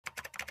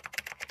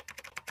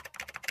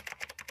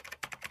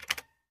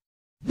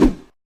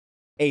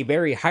a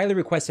very highly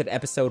requested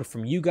episode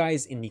from you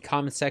guys in the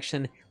comment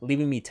section,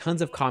 leaving me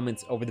tons of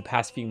comments over the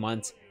past few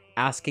months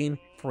asking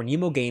for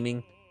Nemo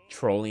Gaming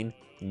trolling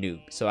noob.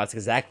 So that's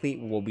exactly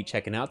what we'll be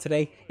checking out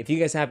today. If you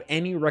guys have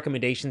any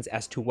recommendations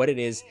as to what it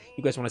is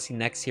you guys want to see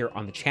next here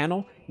on the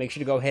channel, make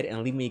sure to go ahead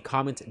and leave me a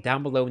comment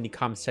down below in the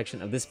comment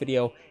section of this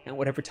video, and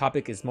whatever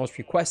topic is most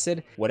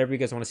requested, whatever you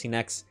guys want to see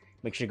next,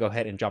 make sure to go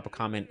ahead and drop a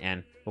comment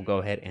and we'll go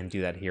ahead and do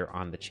that here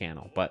on the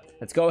channel. But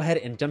let's go ahead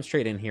and jump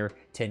straight in here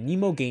to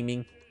Nemo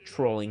Gaming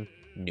trolling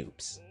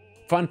noobs.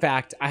 Fun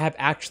fact, I have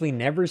actually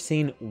never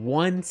seen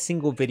one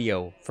single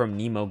video from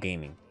Nemo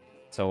Gaming.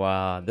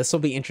 So this will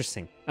be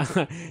interesting.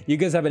 You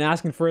guys have been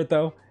asking for it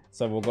though,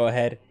 so we'll go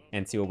ahead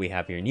and see what we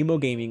have here. Nemo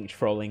Gaming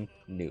trolling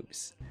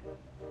noobs.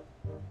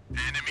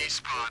 Enemy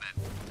spotted.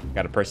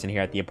 Got a person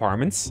here at the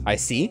apartments, I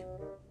see.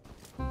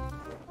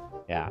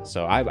 Yeah,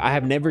 so I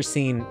have never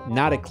seen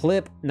not a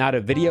clip, not a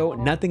video,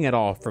 nothing at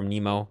all from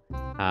Nemo.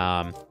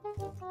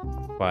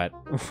 But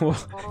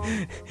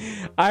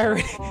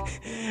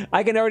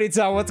I can already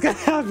tell what's gonna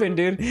happen,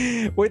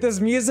 dude. With this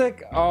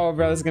music, oh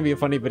bro, this is gonna be a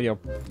funny video.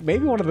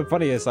 Maybe one of the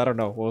funniest, I don't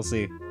know, we'll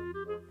see.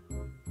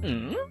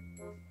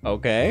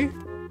 Okay.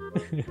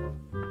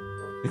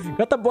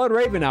 Got the Blood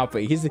Raven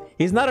outfit.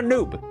 He's not a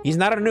noob. He's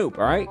not a noob,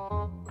 all right?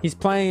 He's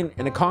playing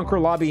in a Conquer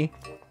lobby.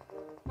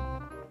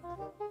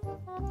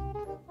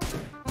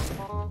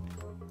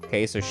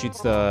 Okay, so shoots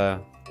the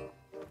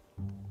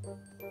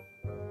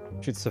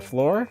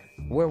floor.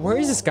 Where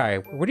is this guy?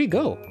 Where'd he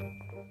go?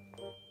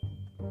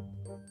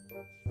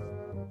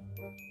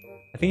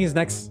 I think he's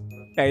next.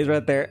 Yeah, he's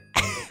right there.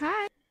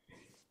 Hi.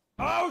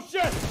 Oh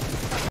shit!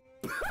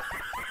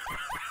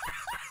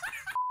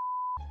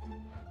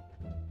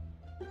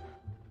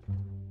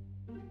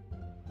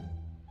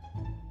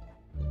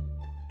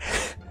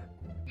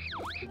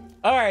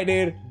 All right,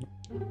 dude.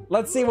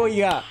 Let's see what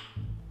you got.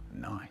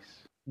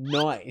 Nice.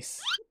 Nice.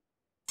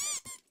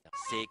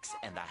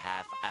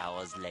 6.5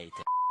 hours later.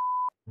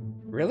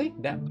 Really?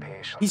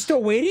 Patience. He's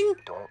still waiting?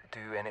 Don't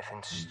do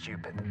anything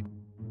stupid.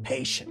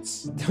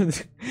 Patience.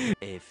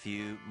 A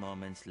few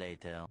moments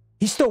later.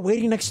 He's still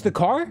waiting next to the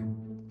car?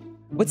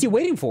 What's he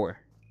waiting for?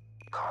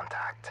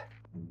 Contact.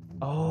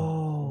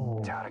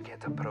 Oh.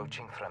 Target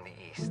approaching from the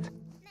east.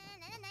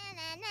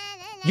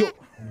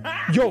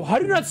 Yo, how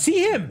did you not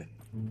see him?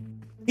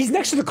 He's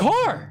next to the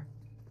car.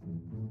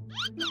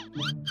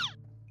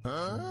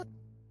 Huh?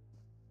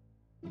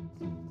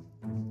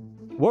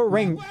 What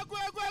rank?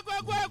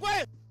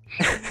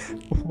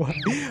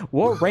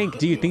 What rank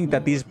do you think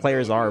that these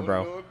players are,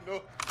 bro?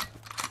 No.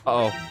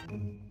 Uh-oh.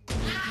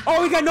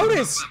 Oh, he got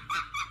noticed!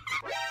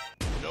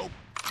 Nope.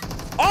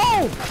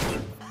 Oh!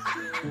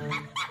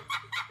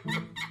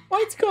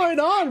 What's going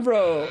on,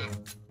 bro?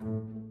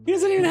 He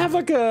doesn't even have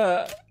like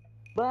a...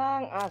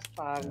 Bang,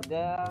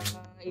 astaga.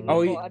 Ini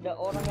Oh, kok ada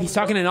orang he's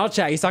yang talking in all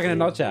chat. He's talking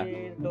in all chat.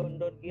 Don't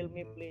kill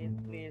me,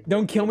 please.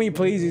 Don't kill me,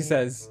 please, he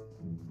says.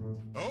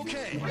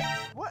 Okay.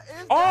 What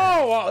is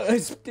Oh,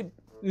 his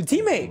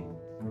teammate.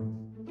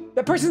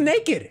 That person's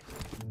naked.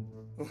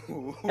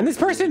 And this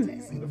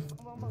person...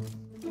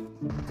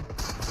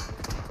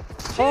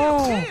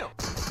 Oh.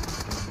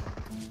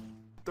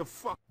 the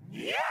fuck?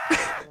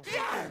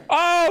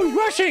 Oh, he's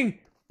rushing.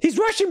 He's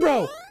rushing,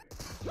 bro.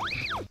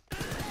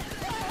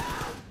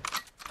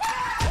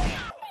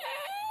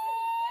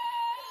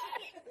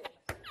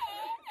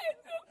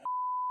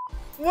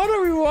 What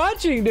are we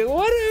watching, dude?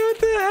 What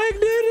the heck,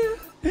 dude?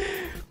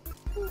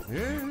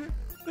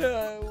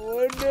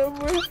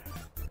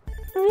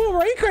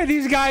 What rank are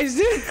these guys,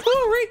 dude?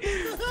 What rank?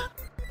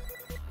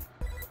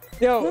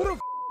 Yo. Who the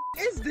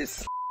is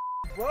this,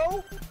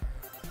 bro?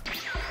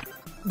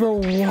 Bro,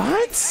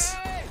 what?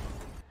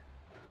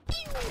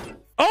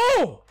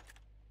 Oh!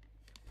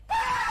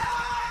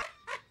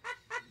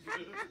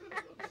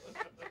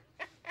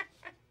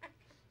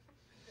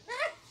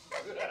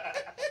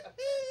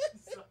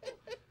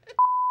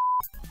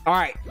 All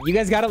right, you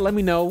guys gotta let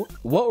me know,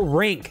 what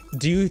rank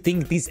do you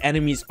think these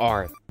enemies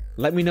are?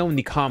 Let me know in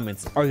the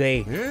comments. Are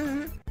they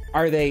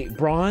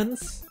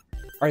bronze?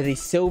 Are they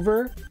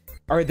silver?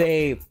 Are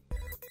they,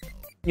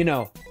 you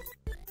know,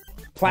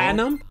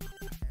 platinum?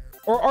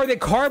 Or are they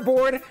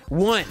cardboard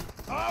 1?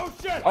 Oh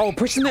shit! Oh,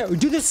 person there.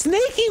 Do the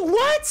snaking?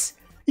 What?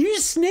 You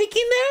just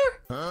snaking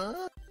there?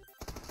 Huh?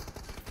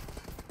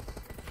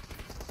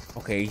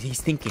 Okay, he's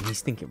thinking,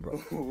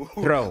 bro.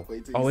 Bro.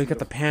 Oh, he got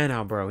the pan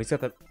out, bro. He's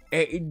got the...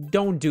 Hey,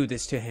 don't do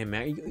this to him,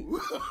 man.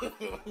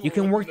 You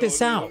can work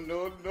this out.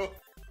 No.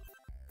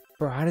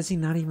 Bro, how does he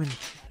not even...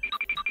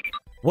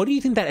 What do you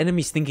think that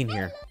enemy's thinking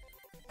here?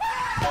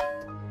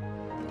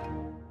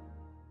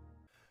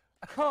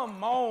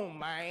 Come on,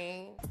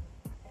 man.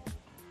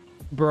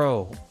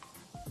 Bro.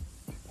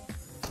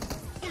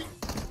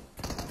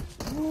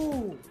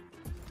 Ooh.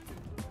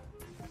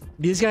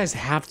 These guys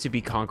have to be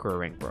Conqueror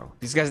rank, bro.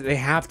 These guys, they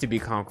have to be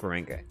Conqueror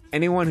rank.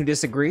 Anyone who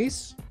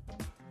disagrees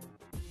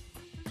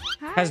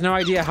has no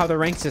idea how the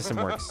rank system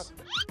works.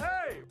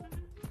 Hey!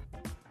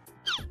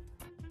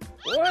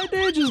 What,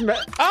 dude? Just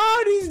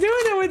oh, he's doing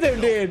it with him,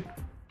 dude.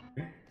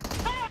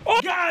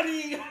 Got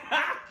him!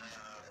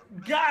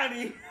 Got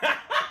him.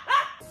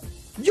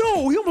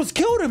 Yo, he almost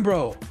killed him,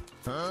 bro.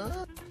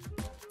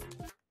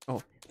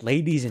 Oh,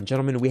 ladies and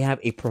gentlemen, we have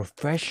a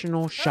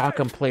professional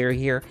shotgun player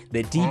here,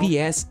 the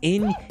DBS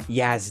in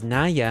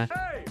Yasnaya.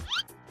 Hey,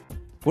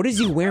 What is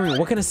he wearing?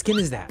 What kind of skin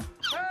is that?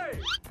 hey.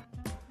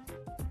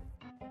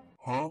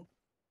 Huh?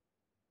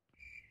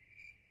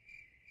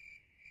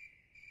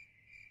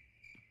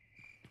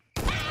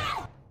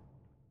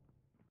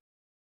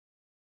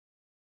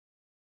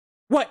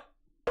 What?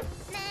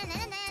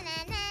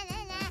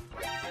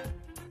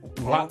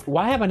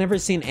 Why have I never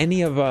seen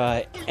any of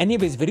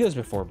his videos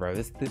before, bro?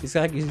 This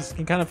guy is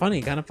kind of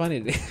funny, What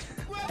is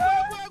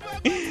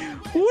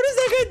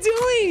that guy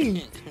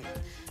doing?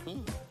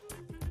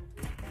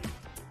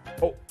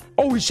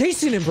 Oh, he's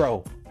chasing him,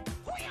 bro.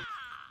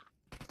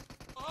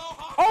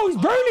 Oh, he's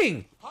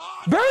burning!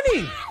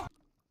 Burning!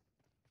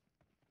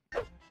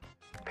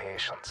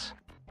 Patience.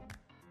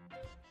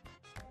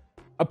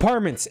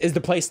 Apartments is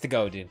the place to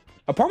go, dude.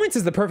 Apartments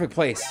is the perfect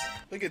place.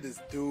 Look at this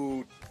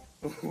dude.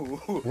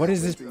 What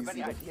is this?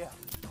 Any idea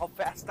how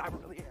fast I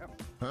really am?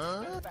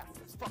 Huh? Fast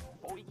as fuck,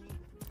 boy.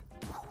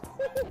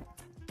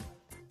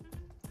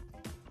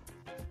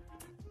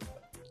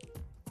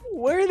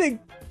 Where are they?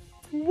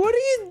 What are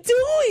you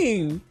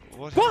doing?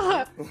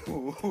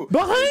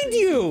 Behind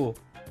you!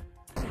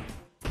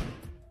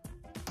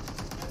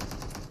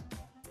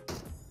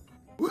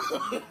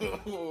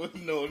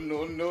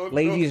 No.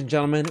 Ladies and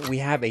gentlemen, we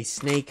have a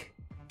snake.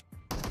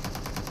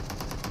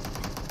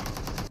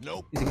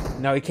 Nope.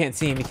 No, he can't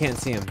see him. He can't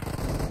see him.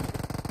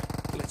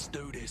 Let's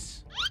do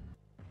this.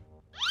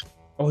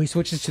 Oh, he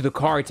switches to the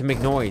car to make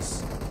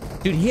noise.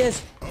 Dude, he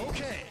has...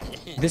 Okay.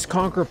 This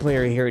Conqueror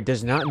player here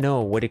does not know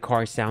what a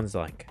car sounds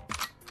like.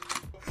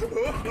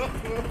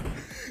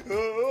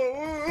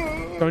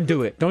 Don't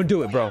do it. Don't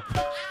do it, bro.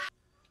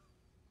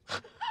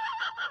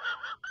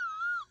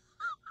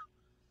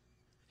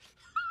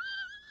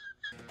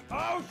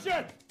 Oh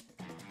shit.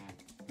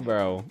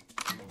 Bro.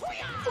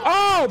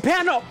 Oh,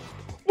 panel!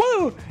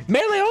 Whoa!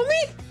 Melee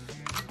only?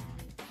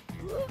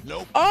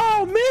 Nope.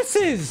 Oh,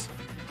 misses!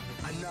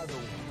 Another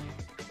one.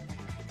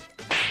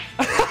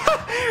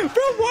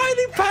 Bro, why are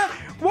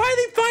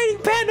they fighting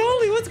pan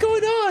only? What's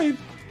going on?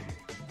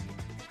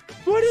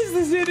 What is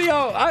this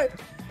video?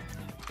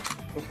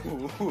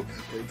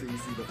 Wait till you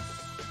see the.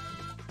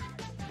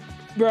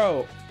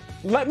 Bro,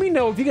 let me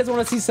know if you guys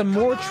want to see some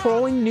more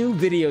trolling new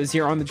videos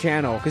here on the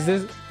channel. Because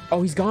there's...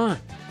 Oh, he's gone.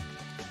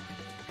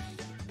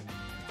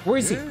 Where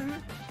is he?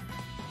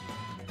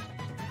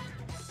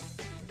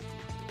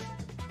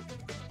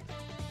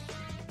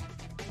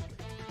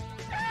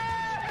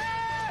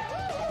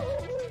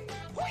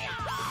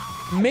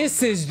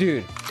 Misses,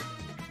 dude.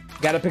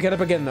 Gotta pick it up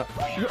again, though.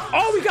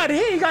 Oh, he got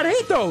hit. He got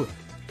hit, though.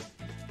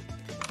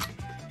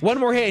 One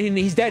more hit, and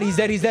he's dead. He's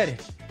dead. He's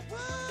dead.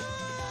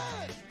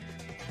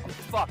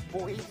 Fuck,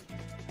 boy.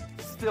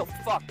 Still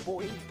fuck,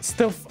 boy.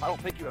 Still. I don't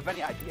think you have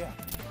any idea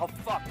how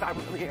fucked I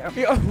really am.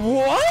 Yeah,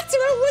 what?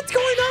 What's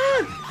going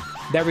on?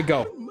 There we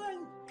go.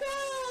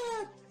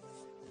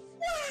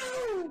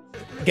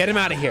 Get him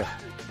out of here.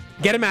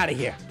 Get him out of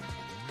here.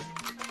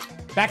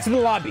 Back to the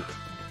lobby.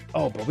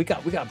 Oh, but we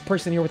got a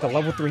person here with a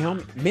level 3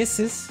 helmet.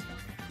 Misses.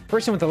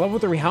 Person with a level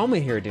 3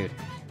 helmet here, dude.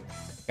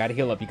 Gotta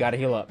heal up. You gotta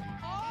heal up.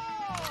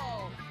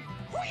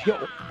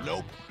 Yo.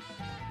 Nope.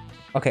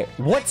 Okay,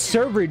 what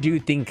server do you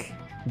think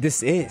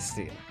this is,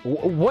 dude?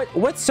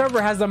 What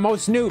server has the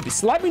most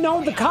noobs? Let me know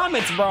in the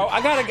comments, bro.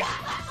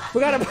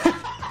 We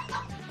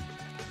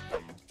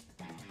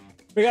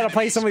gotta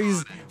play some of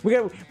these. We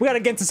gotta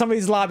get into some of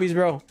these lobbies,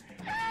 bro.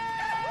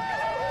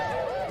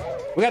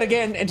 We gotta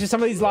get into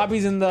some of these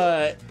lobbies in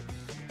the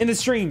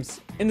streams,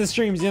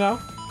 you know?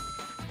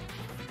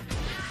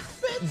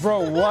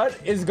 Bro, what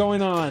is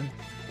going on?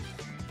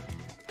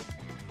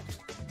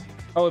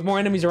 Oh, more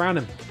enemies around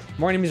him.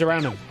 More enemies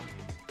around him.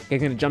 Okay,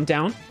 he's gonna jump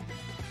down.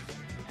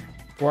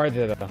 Where are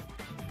they, though?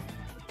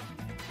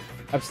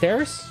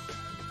 Upstairs?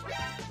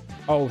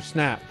 Oh,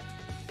 snap.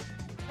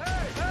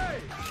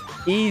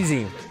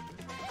 Easy.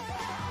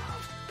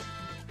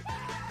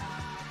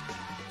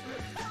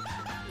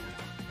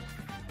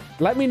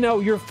 Let me know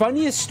your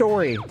funniest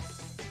story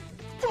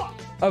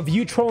of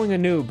you trolling a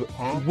noob.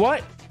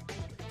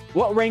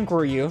 What rank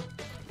were you?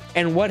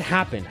 And what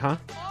happened, huh?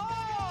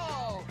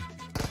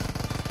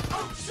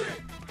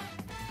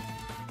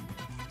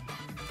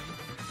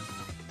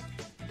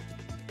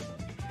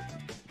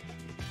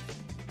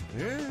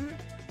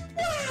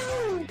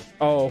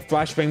 Oh,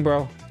 flashbang,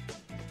 bro.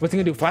 What's he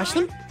gonna do? Flash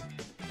them?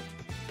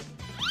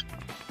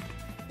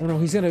 Oh no,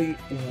 he's gonna...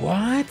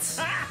 What?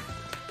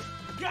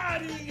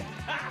 Got him.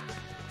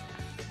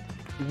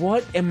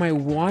 What am I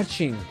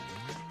watching?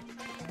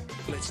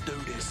 Let's do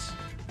this.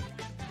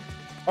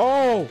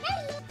 Oh!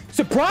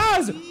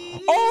 Surprise!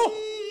 Oh!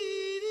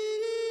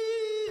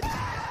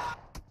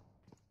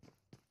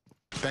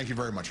 Thank you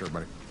very much,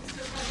 everybody.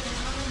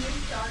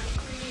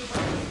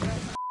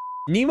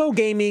 Nemo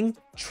Gaming,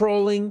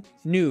 trolling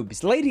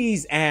noobs.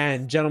 Ladies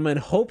and gentlemen,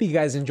 hope you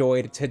guys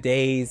enjoyed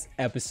today's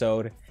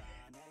episode.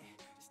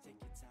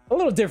 A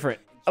little different.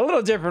 A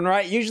little different,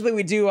 right? Usually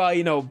we do,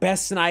 you know,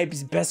 best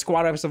snipes, best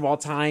squad wipes of all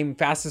time,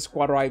 fastest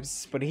squad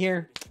wipes. But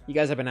here, you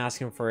guys have been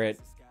asking for it.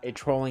 A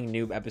trolling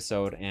noob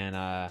episode.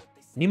 And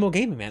Nemo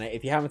Gaming, man.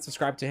 If you haven't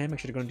subscribed to him, make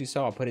sure to go and do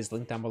so. I'll put his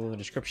link down below in the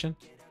description.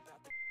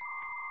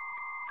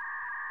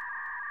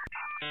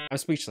 I'm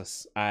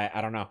speechless.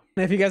 I don't know.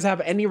 If you guys have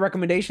any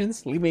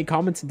recommendations, leave me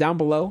comments down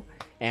below.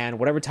 And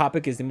whatever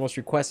topic is the most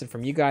requested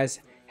from you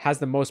guys, has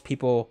the most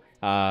people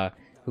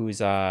who's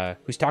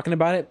talking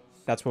about it,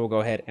 that's what we'll go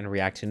ahead and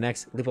react to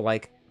next. Leave a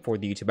like for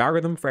the YouTube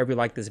algorithm. For every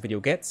like this video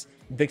gets,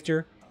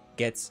 Victor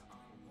gets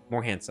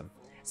more handsome.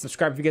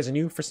 Subscribe if you guys are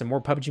new for some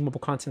more PUBG mobile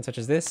content such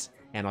as this,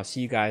 and I'll see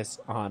you guys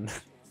on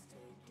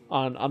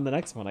the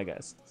next one, I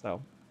guess.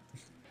 So,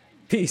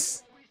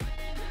 peace.